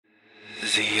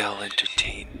ZL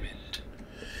Entertainment.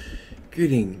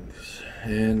 Greetings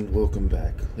and welcome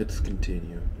back. Let's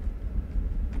continue.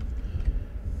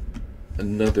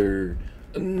 Another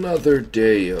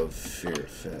day of Fear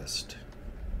Fest.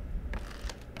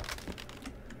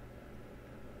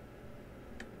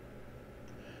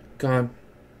 Gone.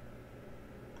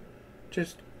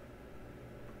 Just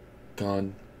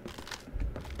gone.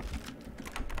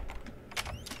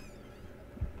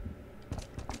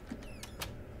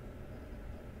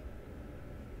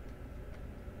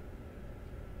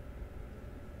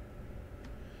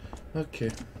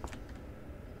 Okay.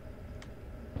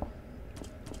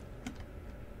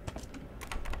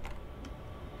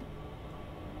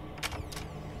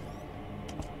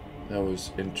 That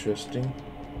was interesting.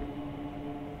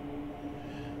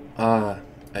 Ah,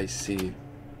 I see.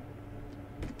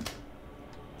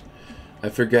 I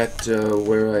forgot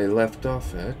where I left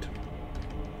off at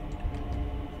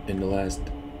in the last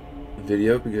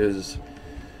video because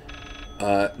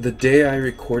the day I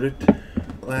recorded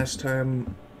last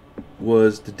time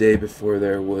was the day before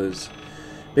there was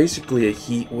basically a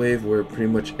heat wave where pretty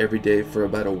much every day for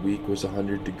about a week was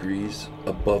 100 degrees,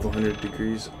 above 100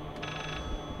 degrees.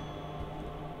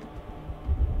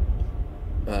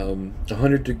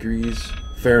 100 degrees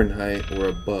Fahrenheit or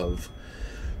above.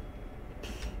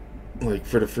 Like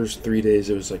for the first 3 days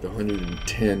it was like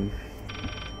 110,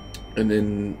 and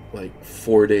then like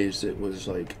 4 days it was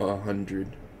like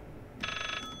 100.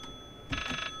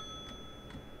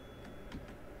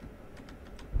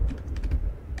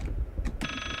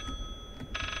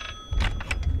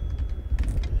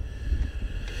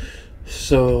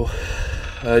 So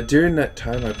during that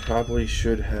time I probably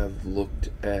should have looked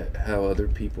at how other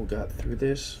people got through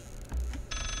this.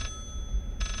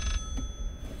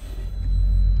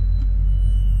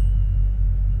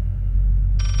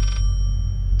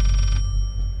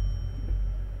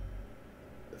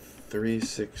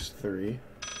 $363.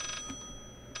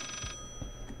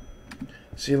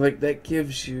 See, like, that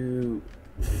gives you,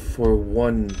 for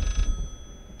one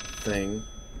thing,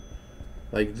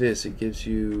 like this, it gives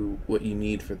you what you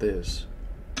need for this.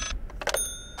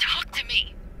 Talk to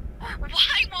me! Why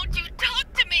won't you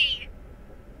talk to me?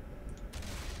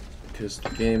 Because the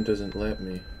game doesn't let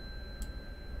me.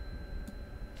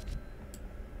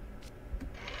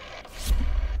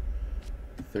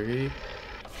 Three,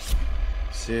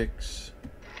 6,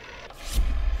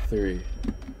 3.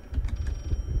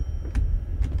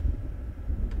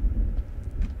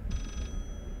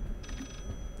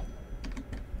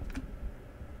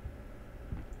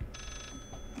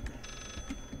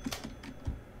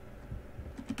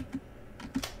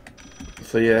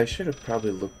 So yeah, I should have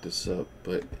probably looked this up,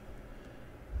 but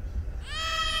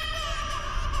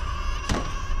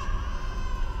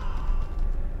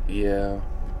yeah.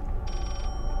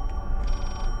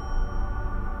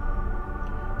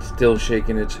 Still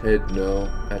shaking its head no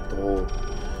at the whole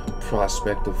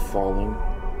prospect of falling.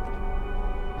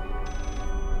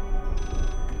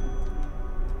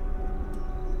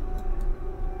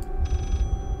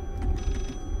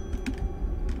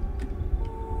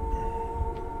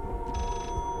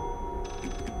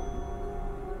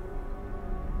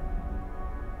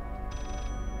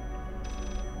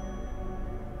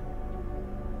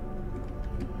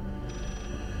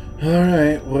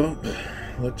 Alright, well,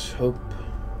 let's hope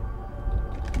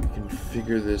we can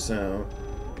figure this out.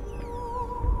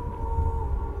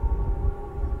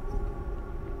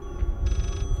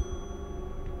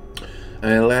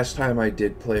 And last time I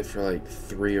did play for like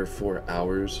 3 or 4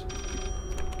 hours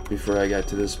before I got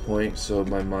to this point, so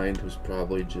my mind was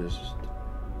probably just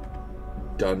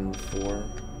done for.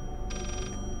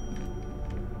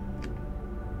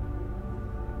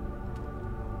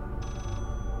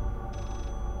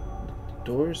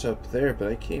 Door's up there, but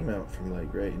I came out from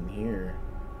like right in here.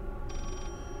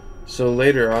 So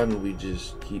later on we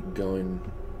just keep going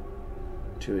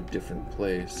to a different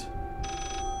place.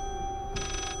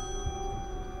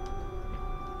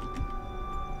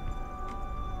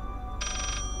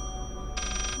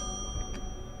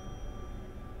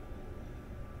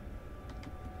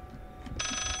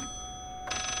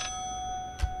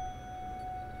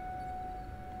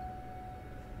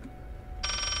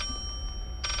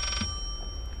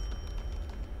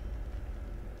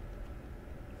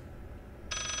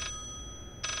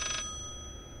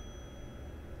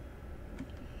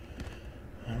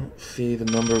 I don't see the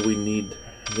number we need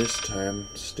this time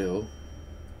still.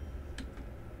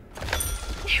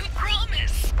 You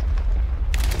promised!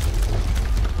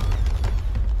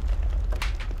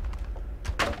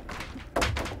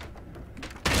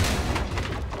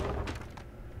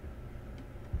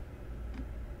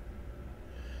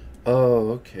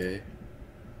 Oh, okay.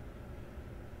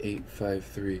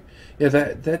 853. Yeah,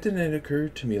 that didn't occur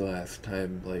to me last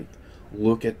time. Like,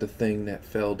 look at the thing that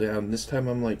fell down. This time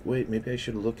I'm like, wait, maybe I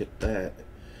should look at that.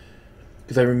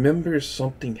 Because I remember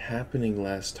something happening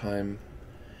last time.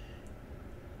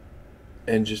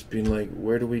 And just being like,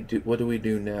 what do we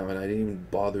do now? And I didn't even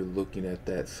bother looking at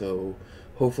that. So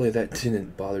hopefully that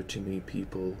didn't bother too many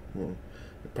people. Well,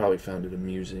 I probably found it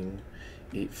amusing.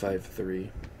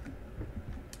 853.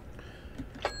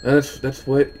 And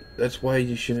that's why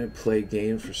you shouldn't play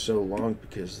games for so long,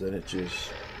 because then it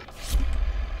just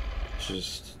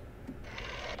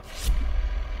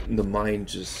the mind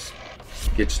just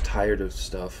gets tired of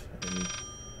stuff. And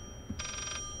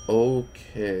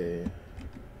okay.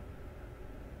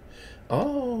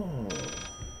 Oh.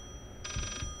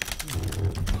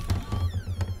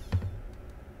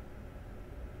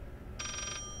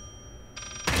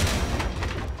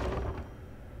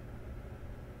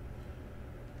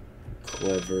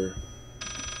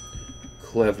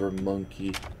 Clever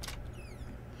monkey.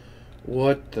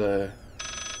 What the...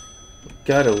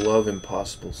 Gotta love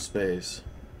impossible space.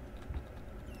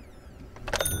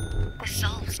 This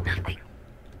solves nothing.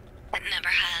 It never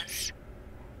has.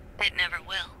 It never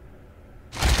will.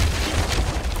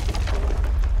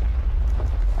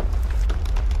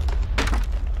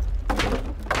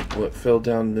 What fell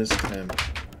down this time?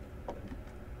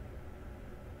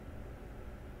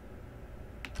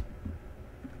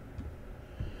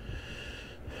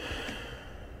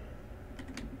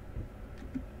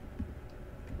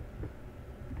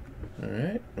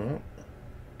 Alright, well.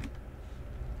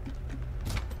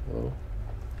 Hello.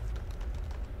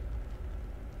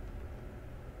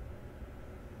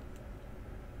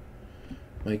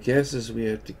 My guess is we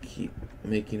have to keep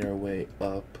making our way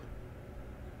up.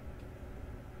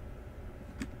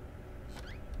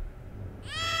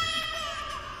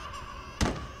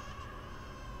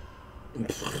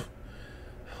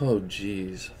 Oh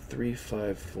geez,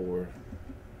 354.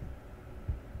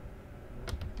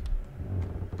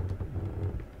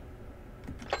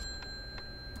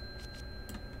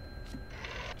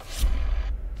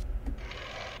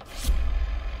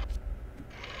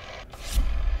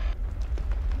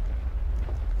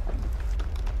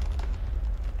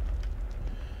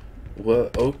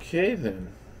 Well, okay then.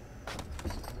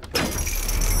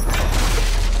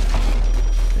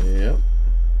 Yep.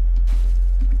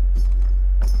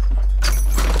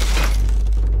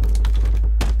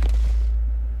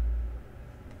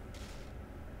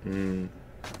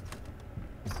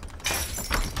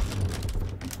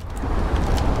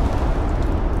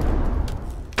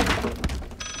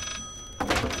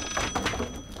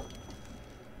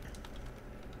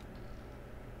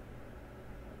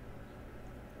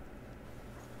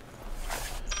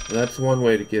 That's one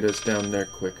way to get us down there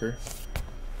quicker.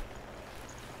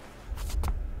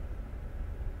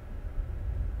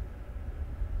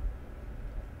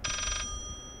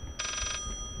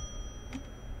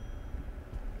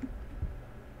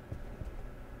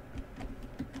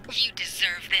 You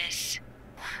deserve this.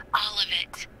 All of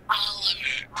it. All of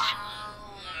it.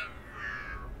 All of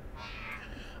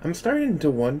it. I'm starting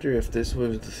to wonder if this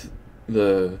was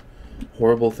the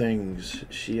horrible things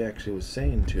she actually was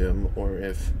saying to him, or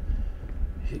if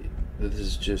this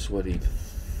is just what he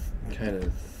kind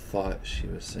of thought she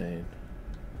was saying.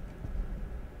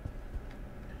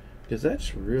 Because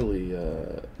that's really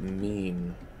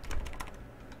mean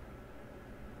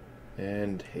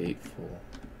and hateful.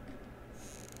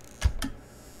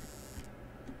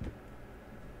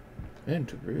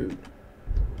 And rude.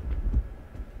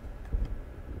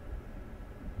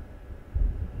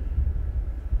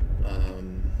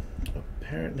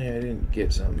 Apparently I didn't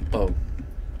get some. Oh.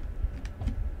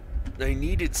 I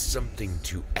needed something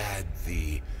to add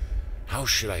the, how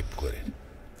should I put it,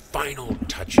 final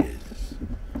touches.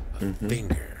 A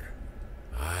finger.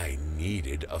 I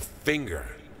needed a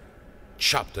finger.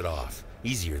 Chopped it off,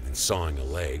 easier than sawing a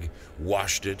leg.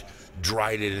 Washed it,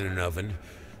 dried it in an oven.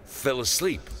 Fell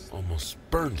asleep, almost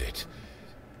burned it.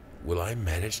 Will I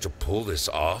manage to pull this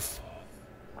off?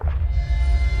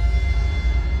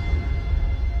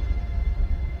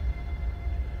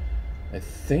 I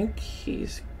think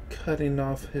he's cutting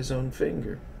off his own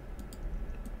finger.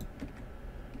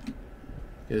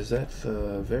 Because that's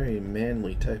a very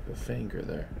manly type of finger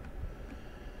there.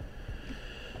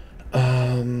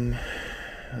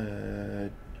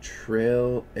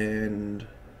 Trail and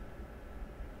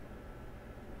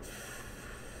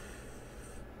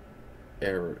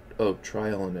error. Oh,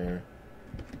 trial and error.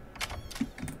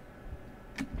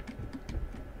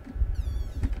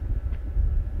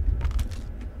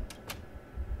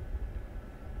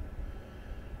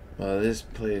 This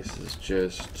place is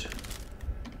just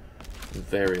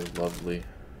very lovely.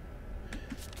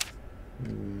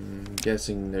 I'm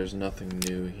guessing there's nothing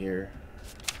new here.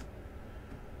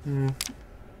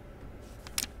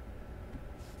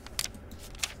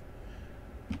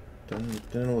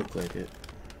 Doesn't look like it.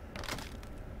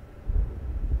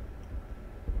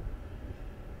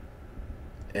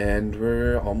 And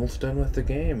we're almost done with the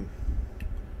game.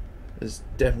 This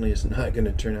definitely is not going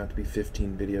to turn out to be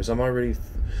 15 videos. I'm already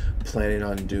planning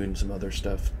on doing some other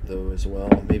stuff though as well.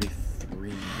 Maybe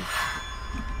 3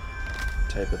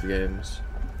 type of games.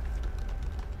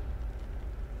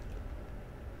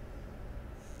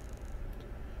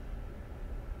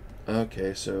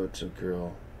 Okay, so it's a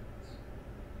girl.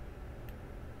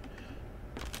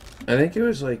 I think it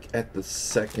was like at the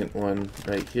second one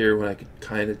right here when I could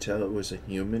kind of tell it was a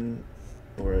human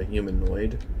or a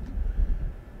humanoid.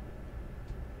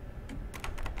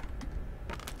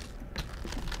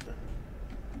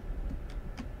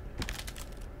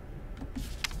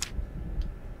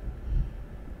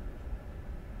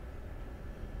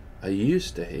 I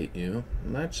used to hate you,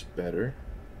 and that's better.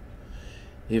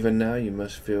 Even now you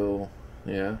must feel,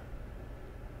 yeah.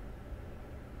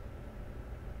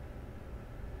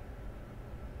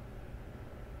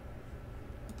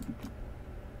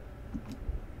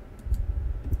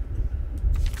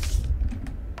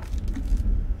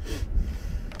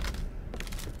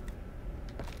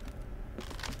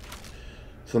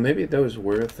 So maybe those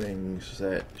were things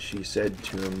that she said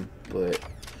to him, but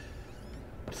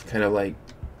it's kind of like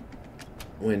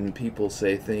when people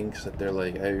say things that they're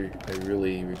like, I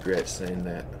really regret saying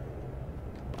that.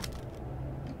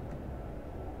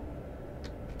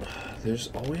 There's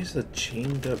always a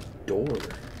chained up door.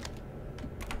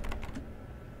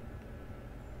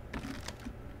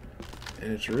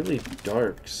 And it's really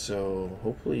dark, so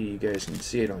hopefully you guys can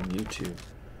see it on YouTube.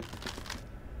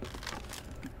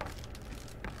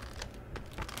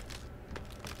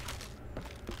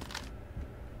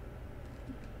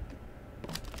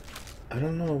 I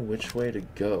don't know which way to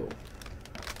go.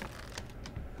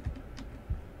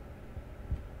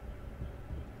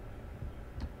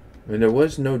 I mean, there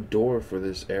was no door for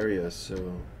this area,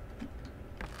 so...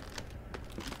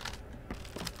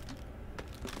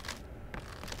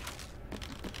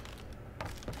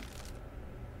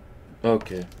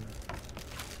 Okay.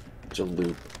 It's a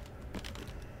loop.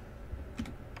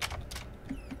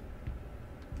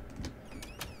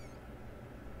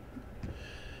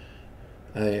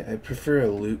 I prefer a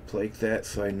loop like that,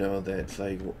 so I know that it's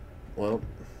like, well,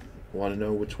 want to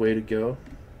know which way to go?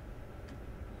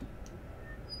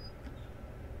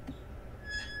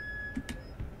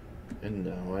 And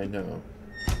now I know.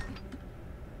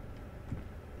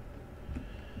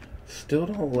 Still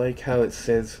don't like how it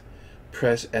says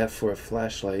press F for a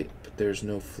flashlight, but there's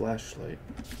no flashlight.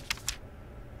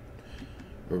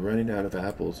 We're running out of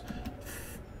apples.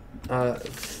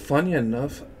 Funny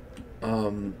enough,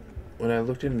 when I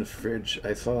looked in the fridge,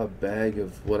 I saw a bag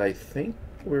of what I think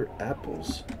were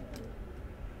apples.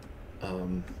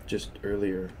 Just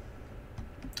earlier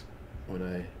when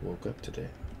I woke up today,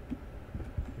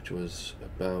 which was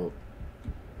about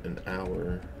an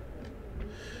hour.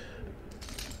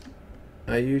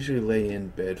 I usually lay in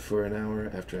bed for an hour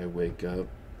after I wake up,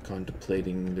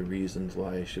 contemplating the reasons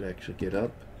why I should actually get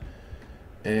up.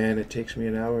 And it takes me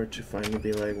an hour to finally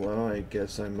be like, well, I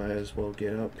guess I might as well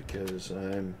get up because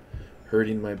I'm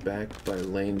hurting my back by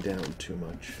laying down too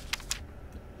much.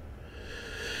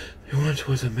 He once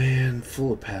was a man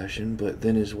full of passion, but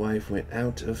then his wife went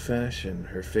out of fashion.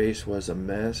 Her face was a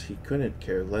mess. He couldn't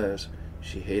care less.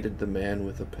 She hated the man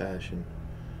with a passion.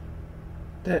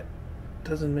 That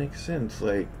doesn't make sense.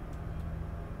 Like,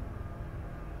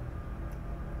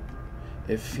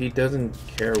 if he doesn't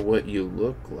care what you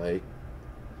look like,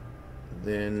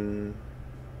 then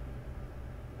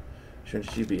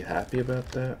shouldn't she be happy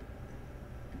about that?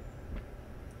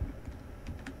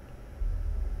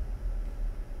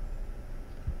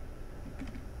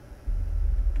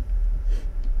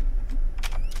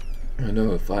 I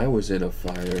know if I was in a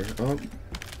fire. Oh,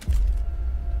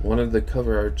 one of the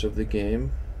cover arts of the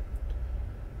game.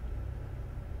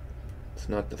 It's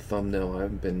not the thumbnail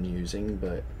I've been using,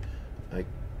 but I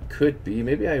could be.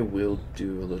 Maybe I will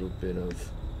do a little bit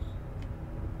of...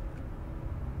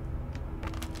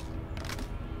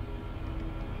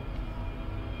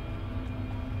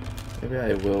 Maybe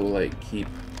I will, like, keep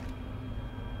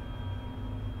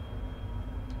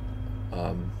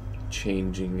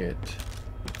changing it.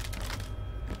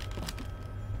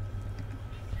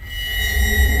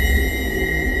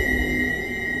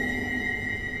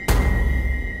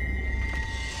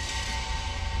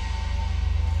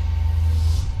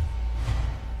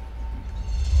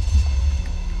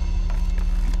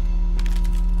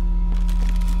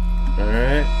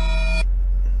 Alright.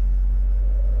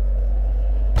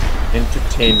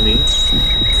 entertain me.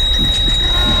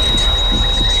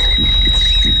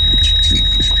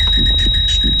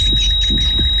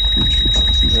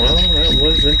 Well, that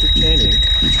was entertaining.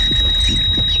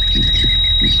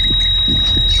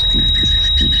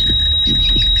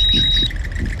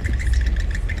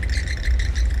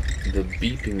 The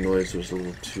beeping noise was a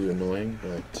little too annoying,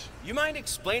 but... You mind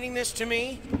explaining this to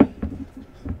me?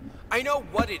 I know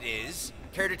what it is.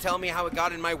 Care to tell me how it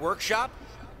got in my workshop?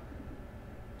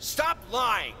 Stop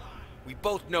lying! We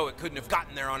both know it couldn't have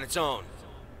gotten there on its own.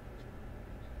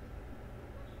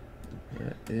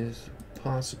 That is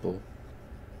possible.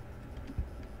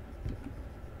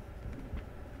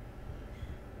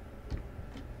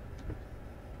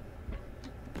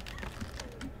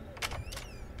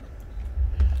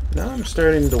 Now I'm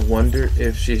starting to wonder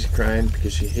if she's crying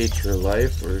because she hates her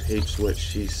life or hates what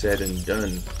she said and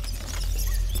done.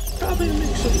 Probably a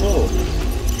mix of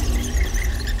both.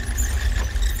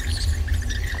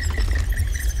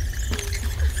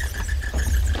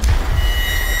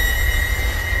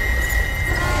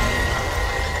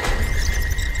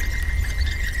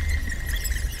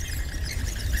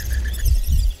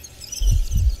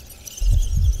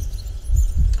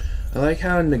 I like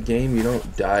how in the game you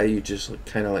don't die, you just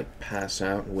kind of like pass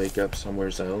out and wake up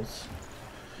somewhere else.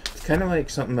 It's kind of like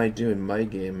something I do in my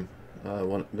game,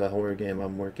 the horror game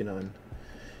I'm working on.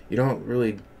 You don't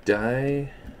really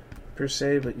die per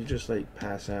se, but you just like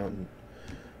pass out and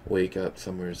wake up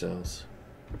somewhere else.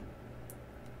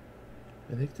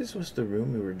 I think this was the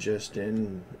room we were just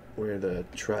in where the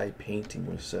painting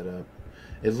was set up.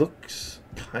 It looks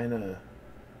kind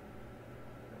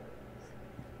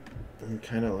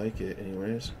of like it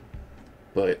anyways,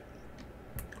 but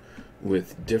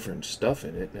with different stuff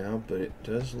in it now, but it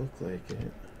does look like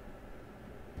it.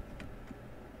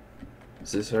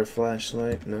 Is this our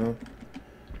flashlight? No.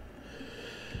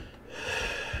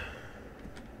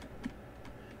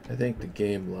 I think the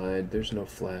game lied. There's no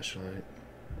flashlight.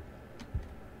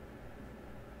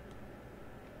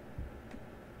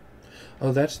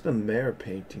 Oh, that's the mayor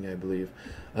painting, I believe.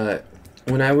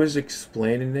 When I was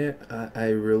explaining it, I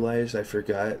realized I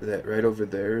forgot that right over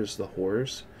there is the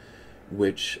horse,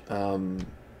 which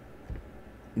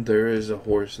there is a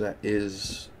horse that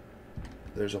is,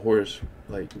 there's a horse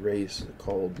like race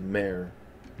called mare,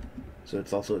 so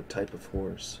it's also a type of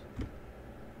horse.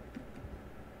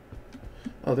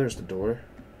 Oh, there's the door.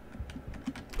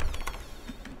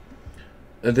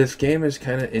 This game is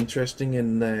kind of interesting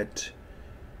in that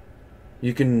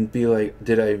you can be like,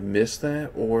 did I miss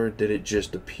that or did it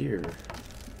just appear?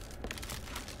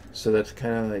 So that's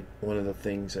kind of like one of the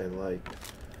things I like.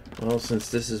 Well,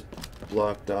 since this is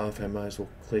blocked off, I might as well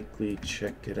quickly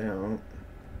check it out.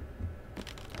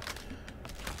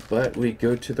 But we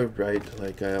go to the right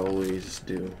like I always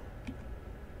do.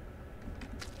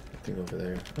 Nothing over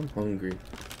there. I'm hungry.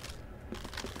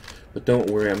 But don't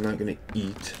worry, I'm not going to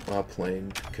eat while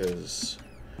playing because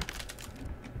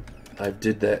I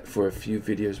did that for a few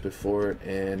videos before,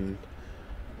 and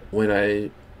when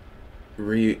I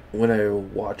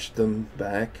watched them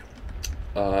back,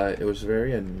 it was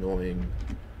very annoying.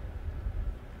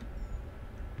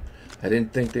 I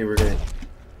didn't think they were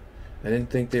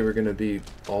gonna be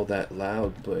all that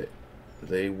loud, but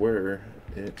they were.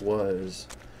 It was.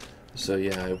 So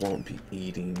yeah, I won't be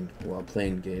eating while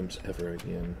playing games ever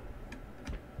again.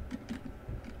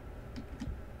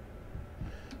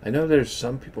 I know there's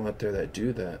some people out there that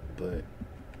do that, but,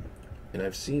 and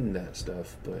I've seen that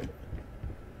stuff, but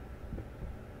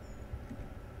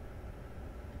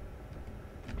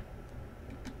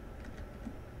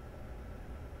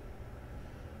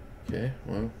okay,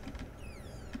 well,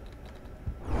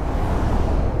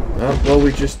 well,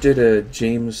 we just did a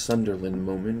James Sunderland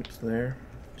moment there,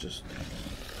 just.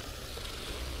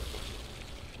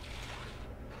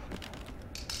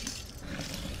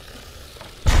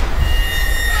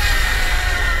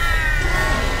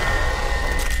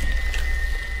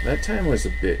 That time was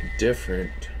a bit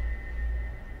different.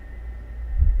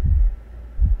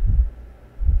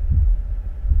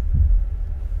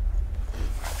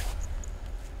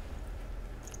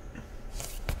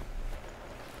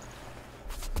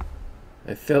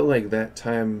 I felt like that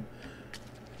time,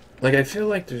 like I feel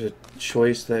like there's a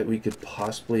choice that we could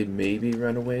possibly maybe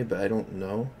run away, but I don't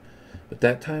know. But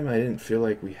that time I didn't feel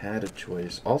like we had a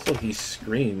choice. Also, he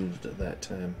screamed at that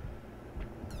time.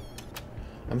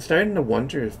 I'm starting to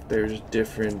wonder if there's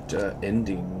different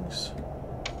endings.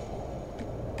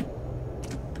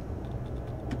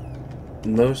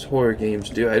 Most horror games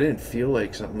do. I didn't feel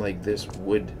like something like this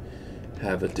wouldn't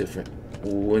have a different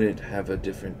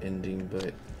ending,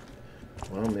 but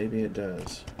well, maybe it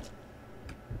does.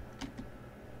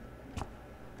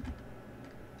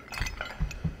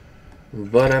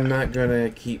 But I'm not gonna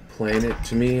keep playing it.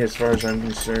 To me, as far as I'm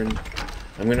concerned,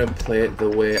 I'm gonna play it the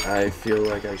way I feel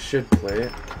like I should play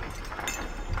it.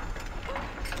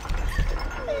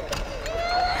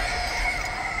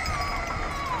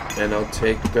 And I'll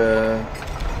take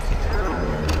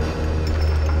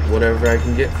whatever I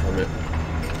can get from it.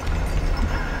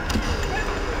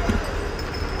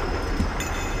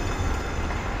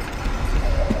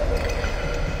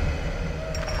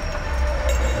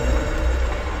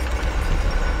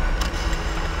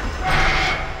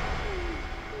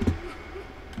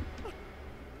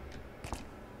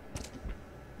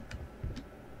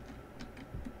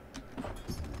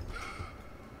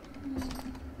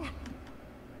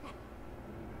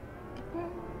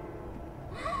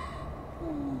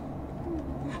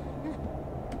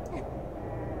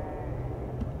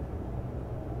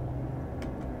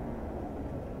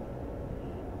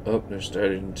 Oh, they're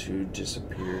starting to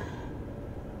disappear.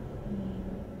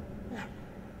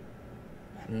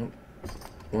 Nope.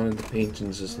 One of the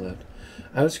paintings is left.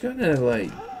 I was gonna,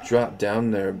 like, drop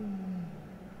down there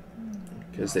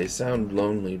because they sound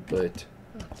lonely, but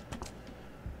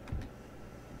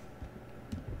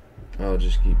I'll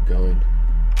just keep going.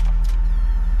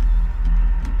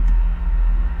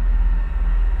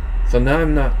 So now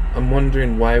I'm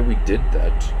wondering why we did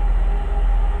that.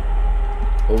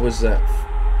 What was that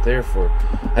there for?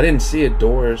 I didn't see a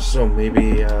door, so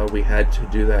maybe we had to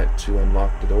do that to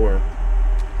unlock the door.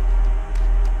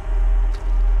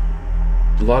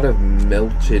 A lot of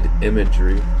melted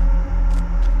imagery.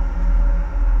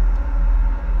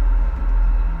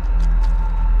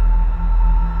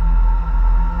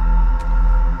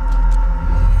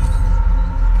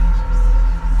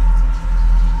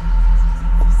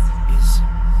 Is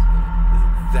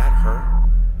that her?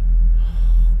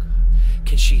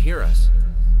 Can she hear us?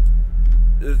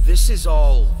 This is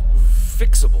all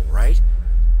fixable, right?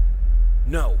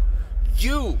 No,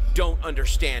 you don't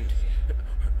understand.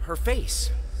 Her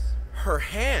face, her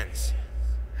hands.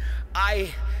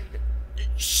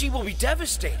 She will be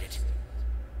devastated.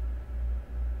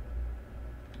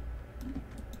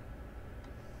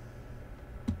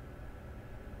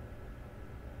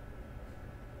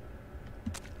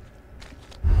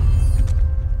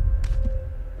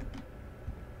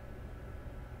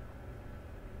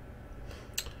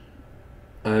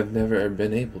 I've never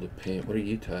been able to paint. What are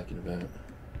you talking about?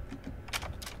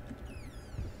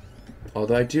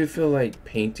 Although I do feel like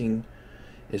painting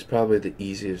is probably the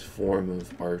easiest form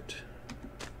of art.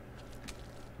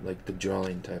 Like the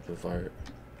drawing type of art.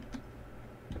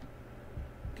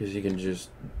 Because you can just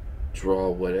draw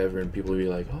whatever and people will be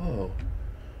like, oh,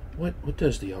 what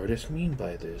does the artist mean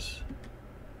by this?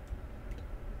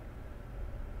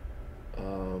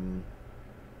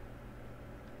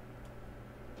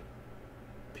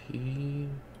 P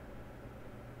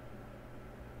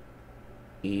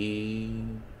E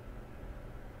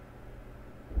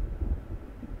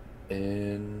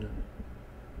N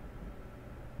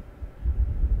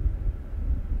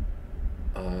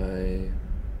I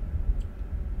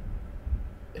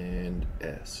and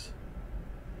S.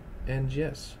 And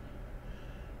yes.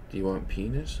 Do you want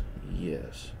penis?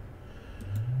 Yes.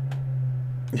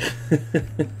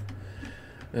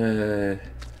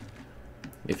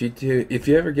 If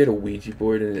you ever get a Ouija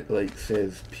board and it like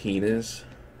says penis,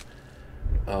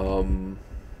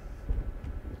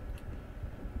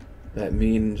 that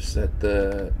means that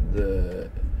the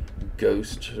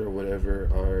ghosts or whatever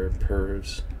are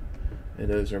pervs, and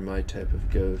those are my type of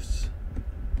ghosts.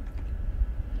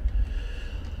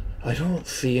 I don't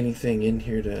see anything in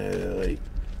here to like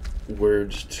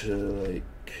words to like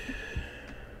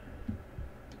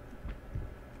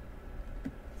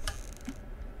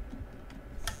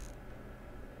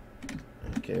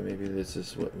okay, maybe this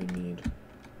is what we need.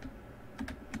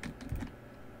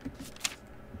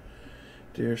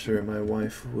 Dear sir, my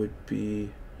wife would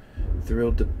be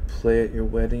thrilled to play at your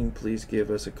wedding. Please give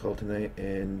us a call tonight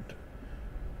and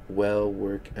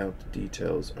work out the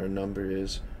details. Our number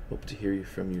is, hope to hear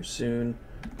from you soon.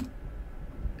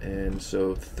 And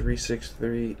so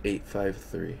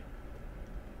 363-853.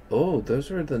 Oh,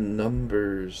 those are the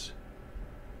numbers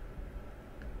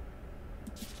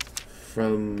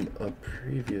from a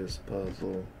previous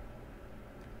puzzle.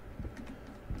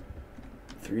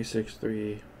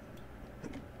 363-853.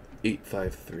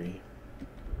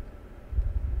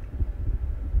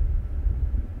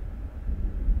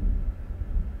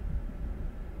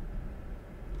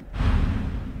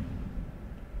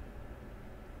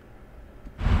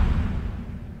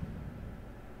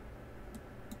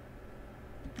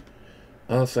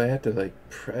 Oh, so I have to like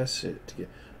press it to get.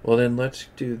 Well, then let's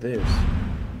do this.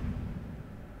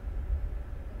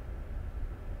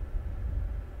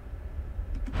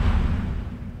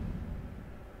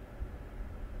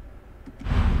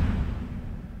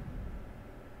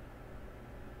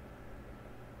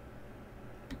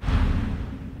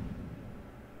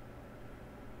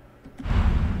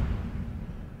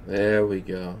 There we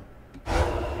go.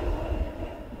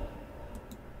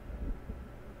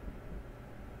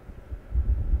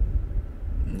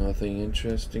 Nothing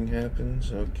interesting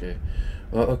happens? Okay.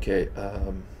 Well, okay,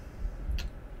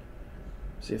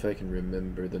 see if I can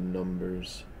remember the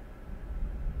numbers.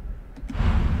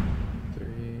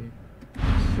 3,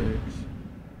 6,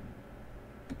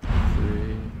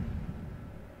 3,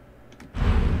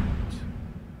 8,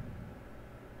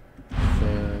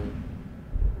 5,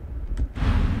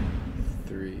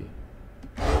 3.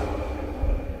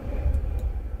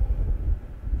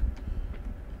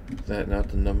 Is that not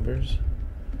the numbers?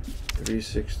 3,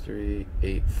 6, 3,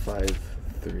 8, 5,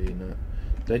 3. Not.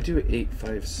 Did I do 8,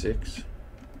 5, 6?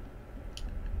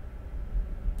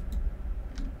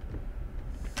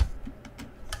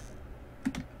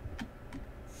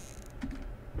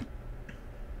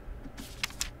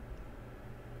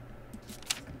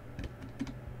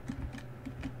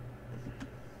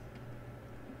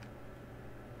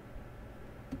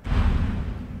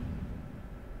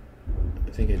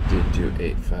 I think I did do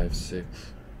 8, 5, 6.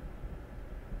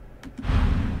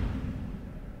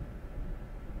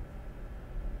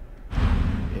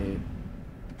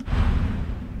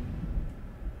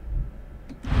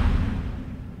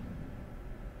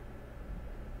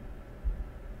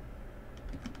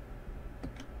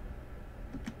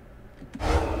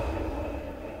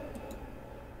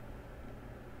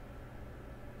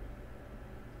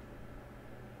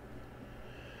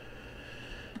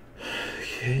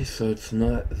 Okay, so it's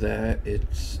not that,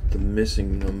 it's the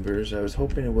missing numbers. I was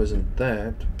hoping it wasn't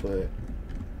that, but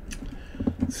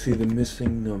let's see the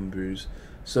missing numbers.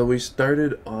 So we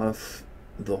started off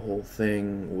the whole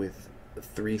thing with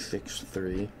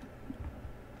 363,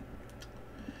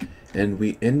 and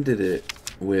we ended it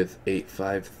with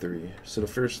 853. So the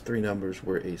first three numbers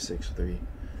were 863.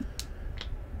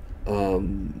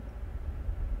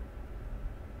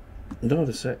 No,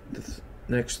 the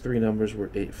next three numbers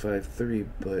were 853,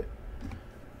 but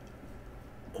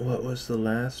what was the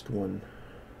last one?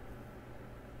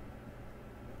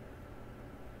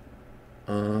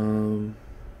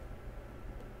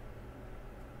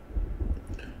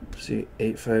 See,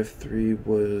 853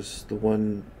 was the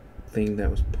one thing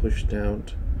that was pushed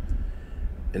out,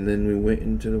 and then we went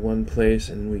into the one place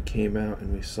and we came out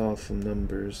and we saw some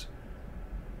numbers,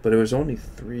 but it was only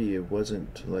 3. It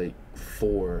wasn't like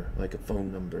 4, like a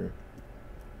phone number.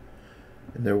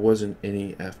 And there wasn't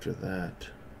any after that.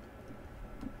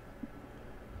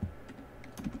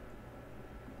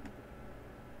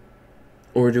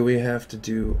 Or do we have to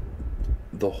do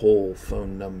the whole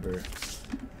phone number?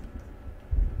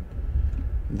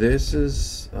 This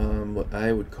is what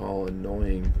I would call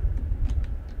annoying.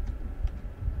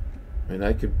 And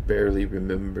I could barely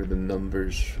remember the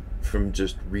numbers from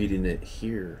just reading it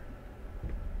here.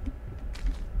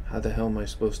 How the hell am I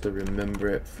supposed to remember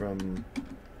it from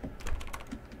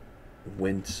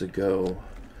whence ago?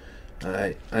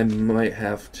 I might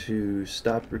have to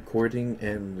stop recording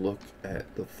and look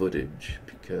at the footage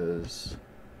because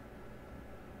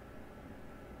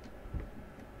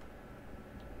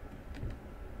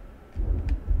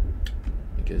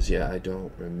yeah, I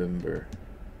don't remember.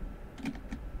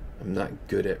 I'm not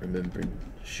good at remembering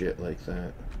shit like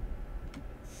that.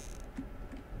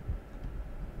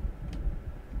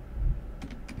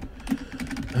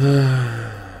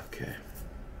 Okay.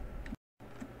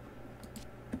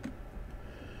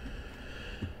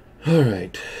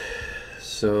 Alright.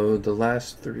 So the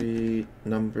last three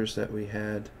numbers that we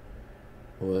had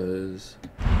was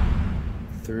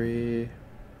 3,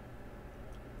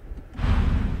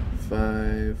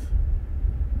 5,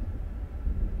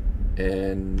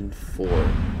 and 4.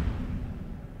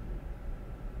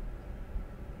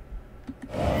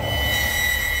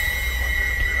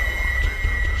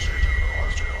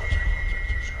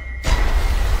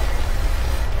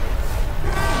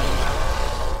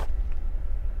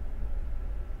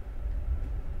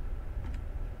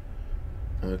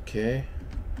 Okay.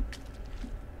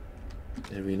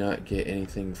 Did we not get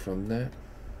anything from that?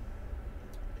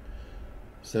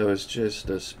 So it's just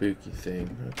a spooky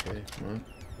thing. Okay, well.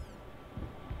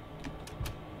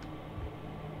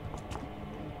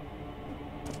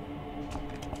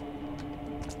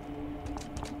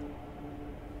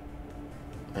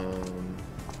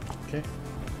 Okay.